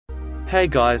Hey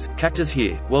guys, Cactuz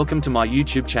here, welcome to my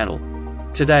YouTube channel.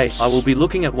 Today, I will be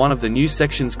looking at one of the new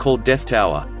sections called Death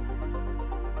Tower.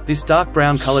 This dark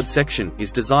brown colored section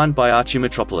is designed by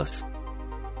YXCeptional.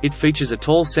 It features a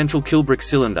tall central killbrick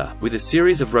cylinder, with a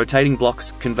series of rotating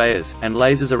blocks, conveyors, and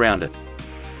lasers around it.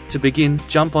 To begin,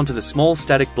 jump onto the small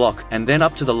static block, and then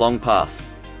up to the long path.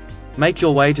 Make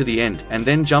your way to the end, and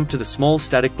then jump to the small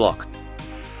static block.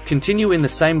 Continue in the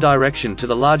same direction to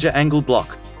the larger angle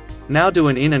block. Now do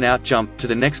an in and out jump to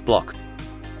the next block.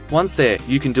 Once there,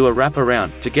 you can do a wrap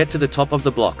around to get to the top of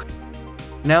the block.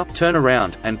 Now, turn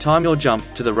around, and time your jump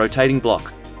to the rotating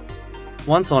block.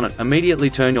 Once on it, immediately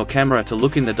turn your camera to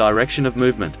look in the direction of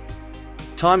movement.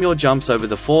 Time your jumps over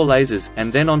the 4 lasers,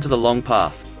 and then onto the long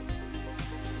path.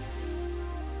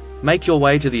 Make your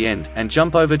way to the end, and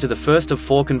jump over to the first of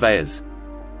 4 conveyors.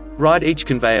 Ride each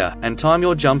conveyor, and time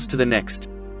your jumps to the next.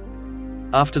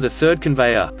 After the 3rd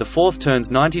conveyor, the 4th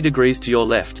turns 90 degrees to your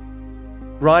left.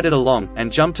 Ride it along, and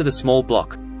jump to the small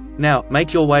block. Now,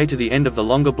 make your way to the end of the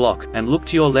longer block, and look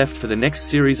to your left for the next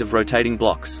series of rotating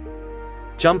blocks.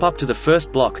 Jump up to the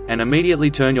first block, and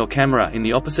immediately turn your camera in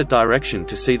the opposite direction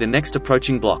to see the next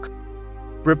approaching block.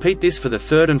 Repeat this for the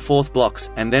 3rd and 4th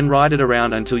blocks, and then ride it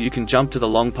around until you can jump to the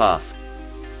long path.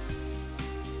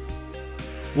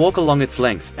 Walk along its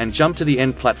length, and jump to the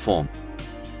end platform.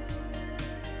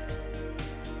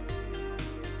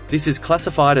 This is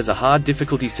classified as a hard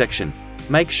difficulty section.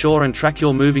 Make sure and track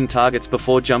your moving targets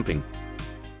before jumping.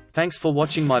 Thanks for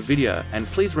watching my video, and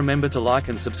please remember to like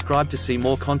and subscribe to see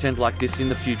more content like this in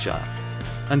the future.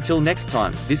 Until next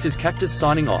time, this is Cactuz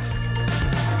signing off.